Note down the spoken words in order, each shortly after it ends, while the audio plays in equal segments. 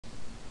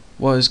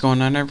What is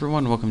going on,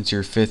 everyone? Welcome to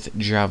your 5th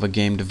Java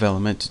game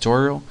development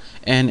tutorial,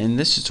 and in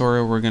this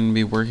tutorial we're going to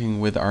be working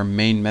with our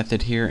main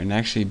method here and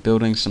actually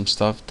building some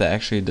stuff to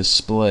actually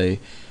display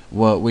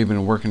what we've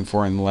been working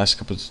for in the last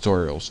couple of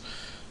tutorials.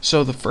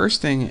 So the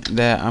first thing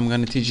that I'm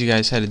going to teach you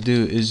guys how to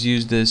do is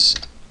use this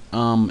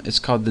it's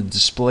called the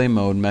display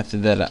mode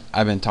method that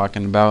I've been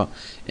talking about,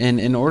 and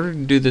in order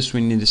to do this we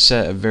need to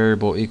set a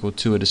variable equal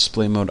to a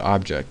display mode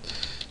object.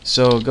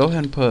 So go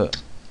ahead and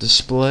put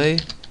display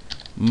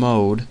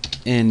mode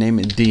and name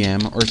it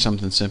DM or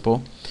something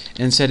simple,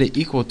 and set it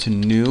equal to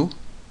new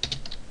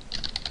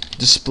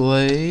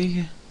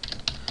display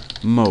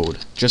mode,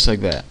 just like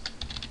that.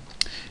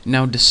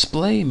 Now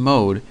display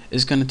mode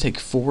is going to take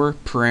 4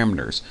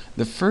 parameters.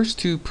 The first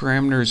 2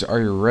 parameters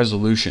are your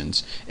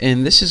resolutions,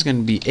 and this is going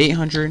to be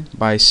 800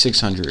 by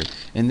 600,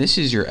 and this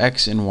is your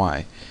X and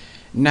Y.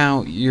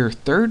 Now your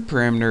third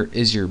parameter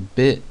is your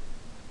bit,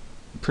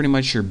 pretty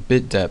much your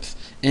bit depth,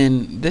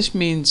 and this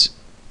means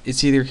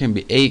it's either can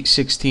be 8,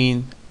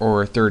 16,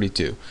 or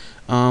 32.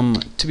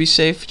 To be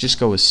safe, just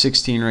go with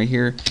 16 right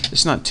here.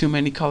 It's not too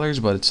many colors,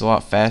 but it's a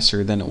lot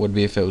faster than it would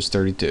be if it was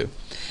 32.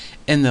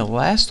 And the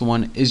last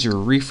one is your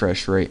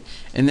refresh rate,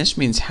 and this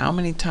means how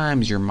many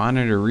times your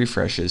monitor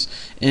refreshes.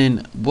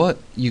 And what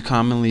you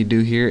commonly do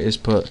here is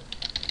put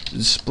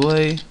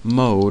display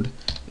mode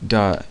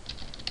dot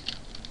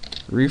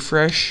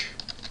refresh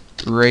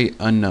rate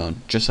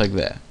unknown, just like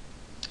that.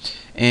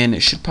 And it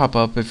should pop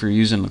up if you're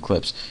using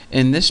Eclipse,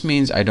 and this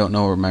means I don't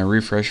know what my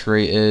refresh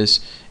rate is,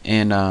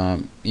 and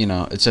you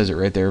know, it says it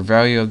right there,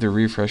 value of the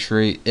refresh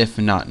rate if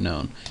not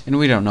known, and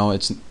we don't know.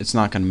 It's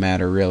not going to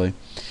matter really.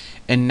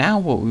 And now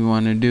what we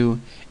want to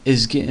do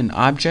is get an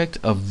object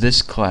of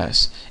this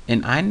class,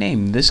 and I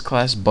named this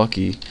class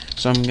Bucky,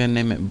 so I'm going to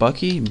name it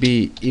Bucky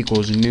B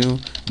equals new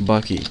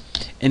Bucky.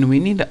 And we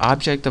need the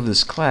object of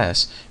this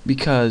class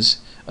because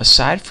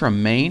aside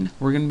from main,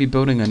 we're going to be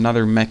building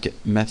another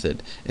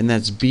method, and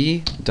that's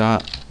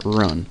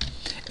b.run.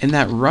 And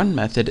that run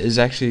method is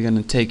actually going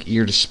to take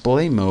your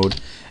display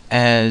mode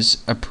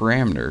as a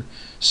parameter.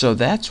 So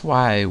that's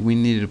why we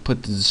needed to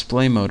put the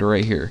display mode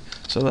right here.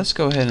 So let's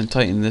go ahead and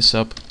tighten this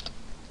up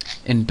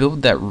and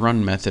build that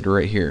run method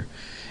right here.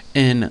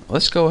 And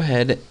let's go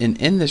ahead,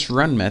 and in this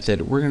run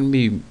method we're going to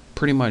be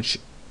pretty much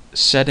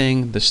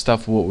setting the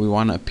stuff what we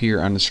want to appear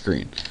on the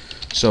screen.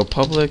 So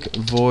public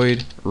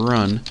void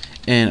run,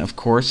 and of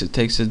course it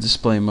takes the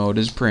display mode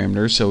as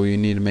parameter, so we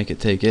need to make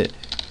it take it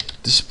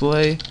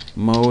display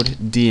mode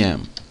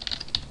DM.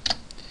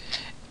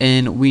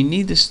 And we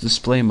need this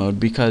display mode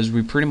because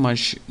we pretty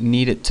much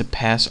need it to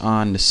pass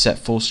on the set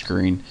full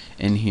screen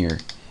in here,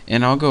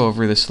 and I'll go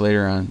over this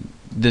later on.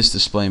 This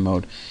display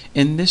mode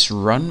in this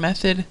run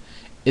method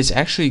is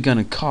actually going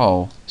to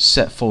call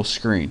set full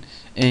screen,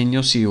 and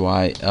you'll see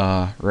why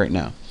right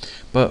now.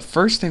 But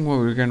first thing what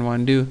we're going to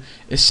want to do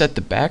is set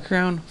the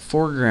background,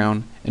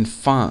 foreground, and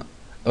font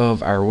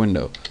of our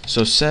window.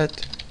 So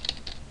set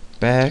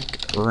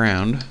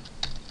background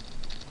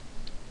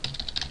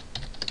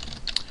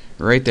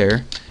right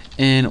there,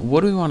 and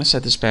what do we want to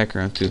set this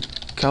background to?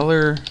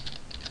 Color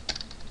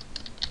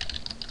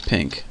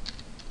pink.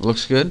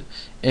 Looks good.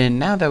 And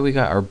now that we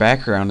got our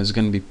background is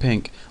going to be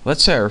pink,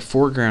 let's set our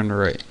foreground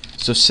right.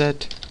 So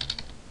set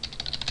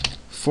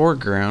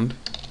foreground,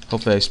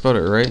 hopefully I spelled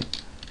it right,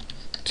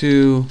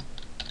 to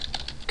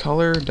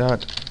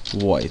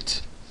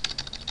color.white.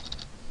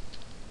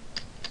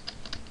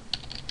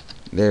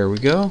 There we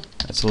go.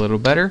 That's a little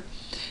better.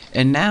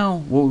 And now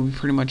what we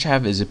pretty much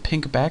have is a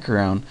pink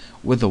background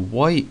with a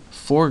white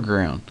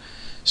foreground.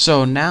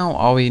 So now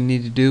all we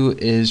need to do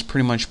is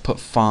pretty much put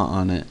font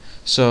on it.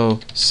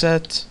 So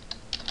set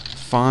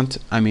font,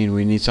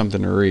 we need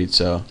something to read,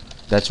 so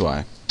that's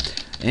why.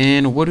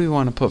 And what do we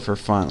want to put for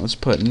font? Let's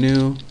put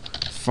new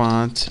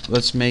font.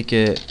 Let's make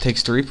it,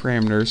 takes 3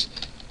 parameters,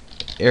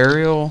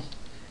 Arial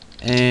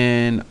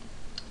and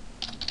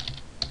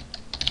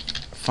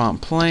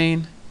font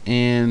plain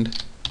and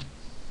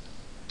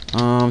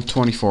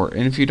 24.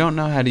 And if you don't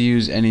know how to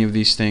use any of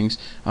these things,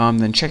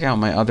 then check out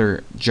my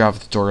other Java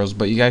tutorials,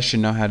 but you guys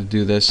should know how to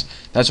do this.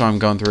 That's why I'm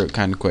going through it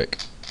kind of quick.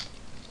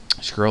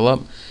 Scroll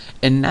up,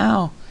 and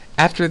now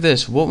after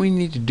this what we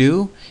need to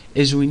do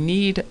is we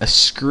need a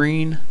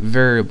screen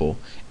variable,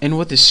 and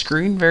what the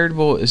screen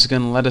variable is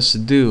going to let us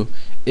do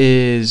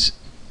is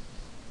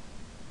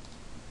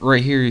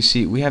right here. You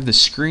see we have the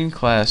screen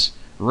class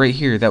right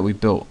here that we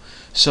built.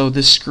 So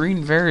this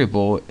screen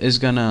variable is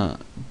gonna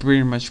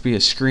pretty much be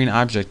a screen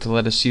object to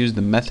let us use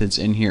the methods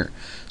in here.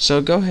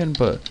 So go ahead and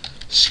put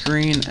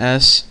screen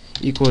s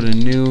equal to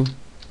new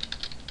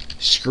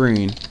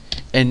screen,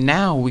 and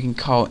now we can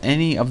call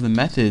any of the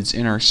methods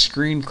in our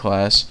screen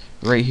class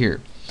right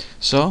here.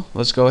 So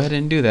let's go ahead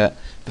and do that.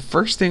 The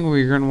first thing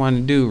we're going to want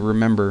to do,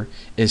 remember,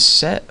 is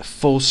set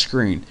full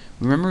screen.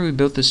 Remember we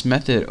built this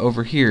method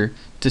over here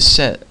to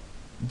set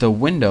the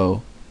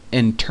window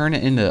and turn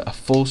it into a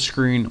full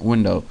screen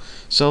window.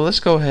 So let's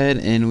go ahead,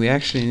 and we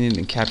actually need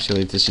to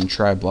encapsulate this in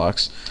try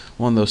blocks,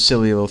 one of those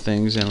silly little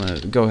things, and I'm going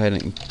to go ahead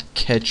and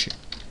catch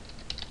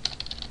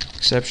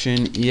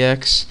exception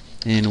ex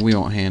and we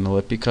won't handle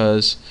it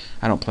because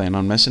I don't plan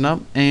on messing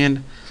up.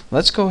 And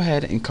let's go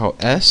ahead and call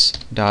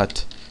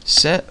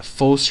s.set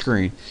full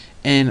screen.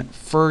 And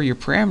for your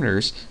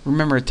parameters,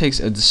 remember it takes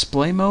a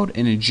display mode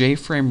and a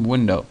JFrame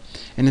window.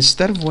 And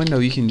instead of window,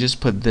 you can just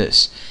put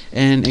this.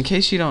 And in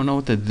case you don't know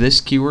what the this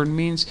keyword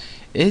means,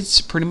 it's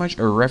pretty much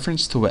a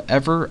reference to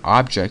whatever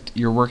object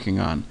you're working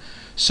on.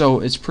 So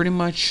it's pretty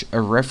much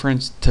a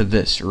reference to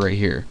this right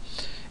here.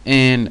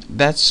 And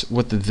that's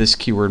what the this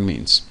keyword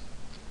means.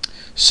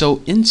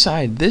 So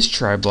inside this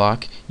try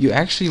block, you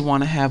actually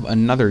want to have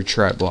another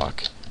try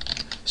block.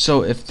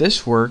 So if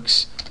this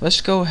works,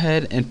 let's go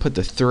ahead and put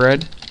the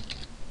thread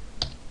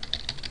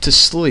to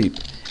sleep.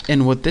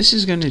 And what this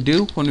is going to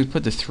do when we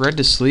put the thread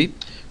to sleep,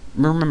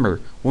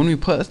 remember, when we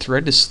put a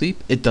thread to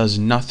sleep, it does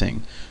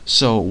nothing.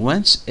 So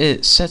once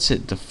it sets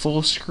it to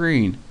full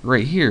screen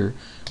right here,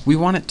 we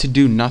want it to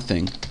do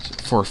nothing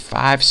for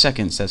 5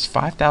 seconds. That's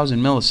 5,000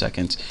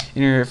 milliseconds.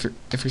 And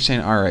if you're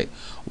saying, alright,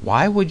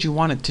 why would you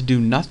want it to do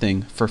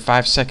nothing for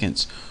 5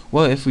 seconds?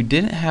 Well, if we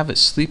didn't have it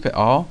sleep at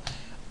all,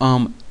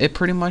 it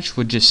pretty much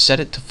would just set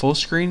it to full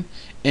screen.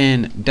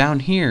 And down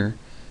here,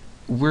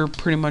 we're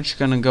pretty much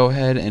going to go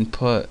ahead and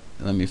put,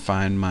 let me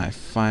find my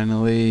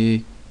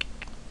finally,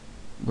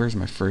 where's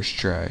my first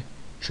try?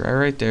 Try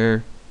right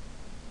there,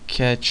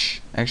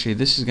 catch, actually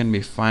this is going to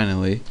be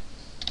finally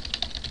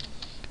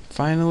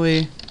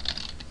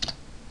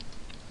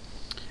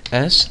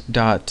s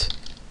dot,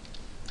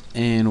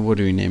 and what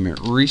do we name it?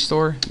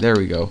 Restore. There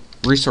we go.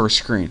 Restore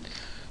screen.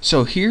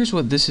 So here's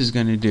what this is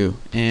going to do,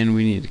 and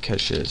we need to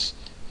catch this.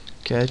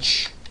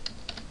 Catch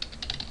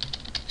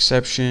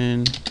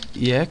exception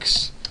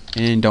ex,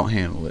 and don't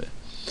handle it.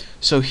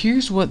 So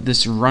here's what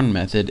this run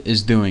method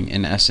is doing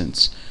in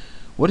essence.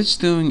 What it's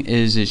doing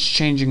is it's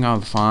changing all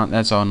the font.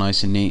 That's all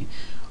nice and neat.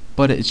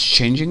 But it's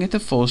changing it to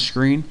full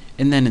screen,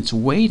 and then it's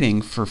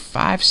waiting for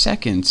 5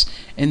 seconds,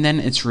 and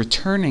then it's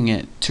returning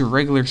it to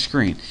regular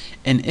screen.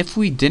 And if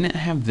we didn't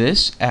have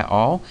this at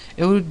all,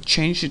 it would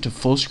change it to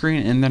full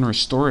screen and then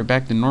restore it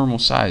back to normal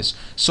size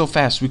so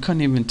fast we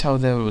couldn't even tell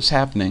that it was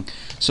happening.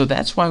 So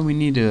that's why we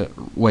need to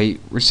wait.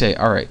 We say,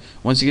 alright,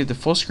 once you get to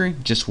full screen,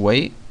 just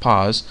wait,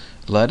 pause,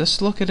 let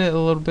us look at it a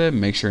little bit,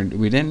 make sure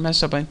we didn't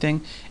mess up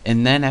anything,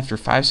 and then after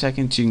 5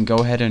 seconds you can go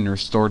ahead and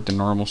restore it to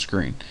normal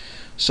screen.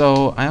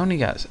 So I only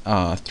got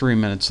 3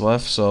 minutes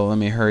left, so let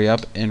me hurry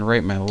up and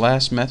write my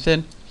last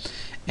method,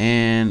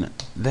 and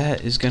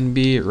that is going to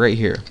be right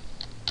here.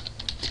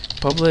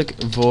 Public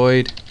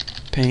void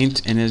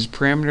paint, and his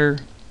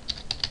parameter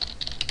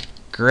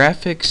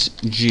graphics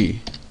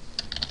G.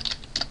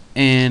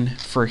 And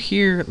for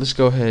here, let's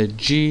go ahead,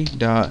 G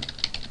dot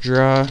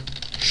draw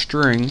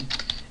string,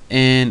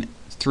 and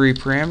 3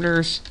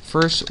 parameters.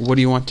 First, what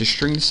do you want the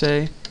string to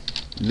say?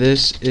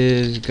 This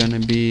is gonna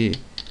be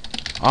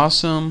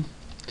awesome.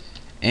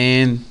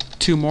 And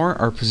 2 more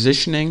are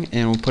positioning,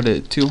 and we'll put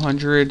it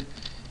 200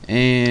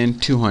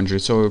 and 200,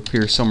 so it'll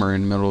appear somewhere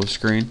in the middle of the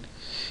screen.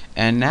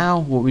 And now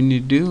what we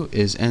need to do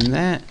is end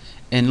that,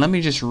 and let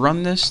me just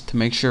run this to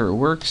make sure it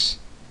works.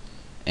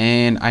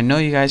 And I know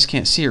you guys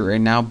can't see it right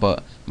now,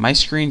 but my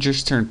screen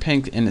just turned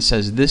pink and it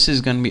says this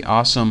is gonna be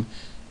awesome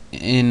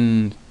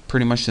in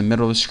pretty much the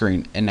middle of the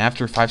screen, and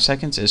after 5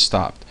 seconds it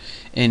stopped.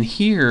 And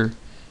here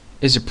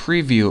is a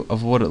preview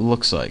of what it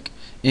looks like.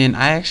 And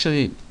I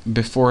actually,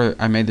 before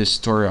I made this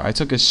tutorial, I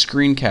took a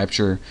screen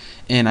capture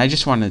and I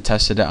just wanted to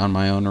test it out on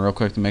my own real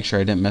quick to make sure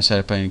I didn't mess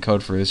up any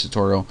code for this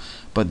tutorial.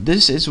 But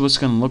this is what's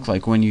going to look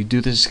like when you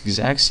do this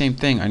exact same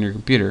thing on your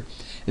computer.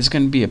 It's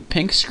going to be a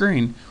pink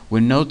screen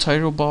with no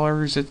title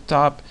bars at the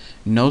top,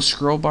 no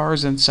scroll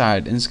bars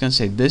inside, and it's going to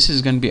say this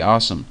is going to be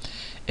awesome.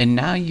 And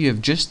now you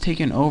have just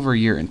taken over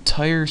your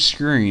entire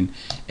screen,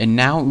 and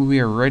now we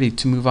are ready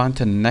to move on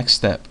to the next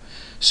step.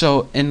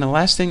 So, and the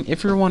last thing,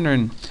 if you're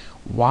wondering,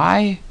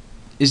 why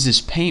is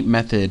this paint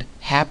method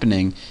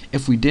happening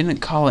if we didn't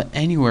call it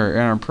anywhere in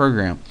our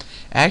program?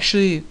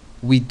 Actually,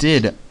 we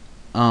did,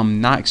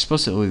 not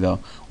explicitly though.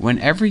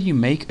 Whenever you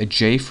make a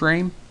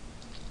JFrame,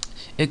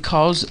 it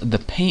calls the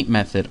paint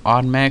method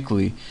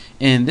automatically,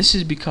 and this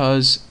is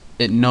because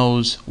it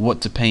knows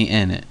what to paint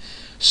in it.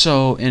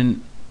 So,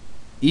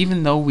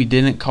 even though we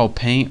didn't call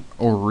paint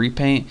or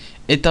repaint,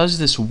 it does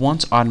this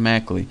once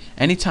automatically.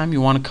 Anytime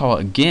you want to call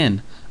it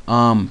again,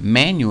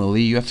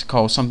 manually, you have to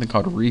call something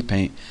called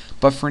repaint.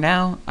 But for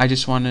now, I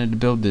just wanted to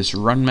build this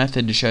run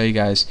method to show you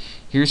guys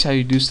here's how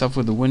you do stuff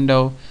with the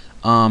window.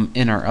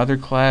 In our other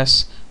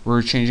class,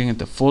 we're changing it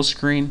to full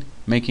screen,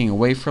 making it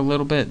wait for a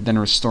little bit, then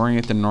restoring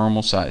it to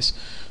normal size.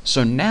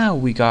 So now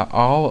we got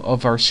all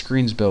of our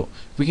screens built.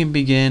 We can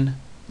begin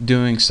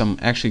doing some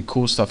actually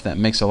cool stuff that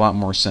makes a lot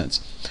more sense.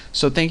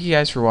 So thank you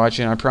guys for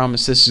watching. I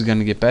promise this is going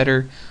to get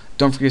better.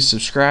 Don't forget to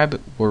subscribe.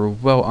 We're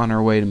well on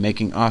our way to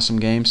making awesome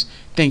games.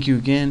 Thank you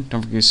again.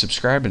 Don't forget to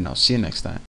subscribe, and I'll see you next time.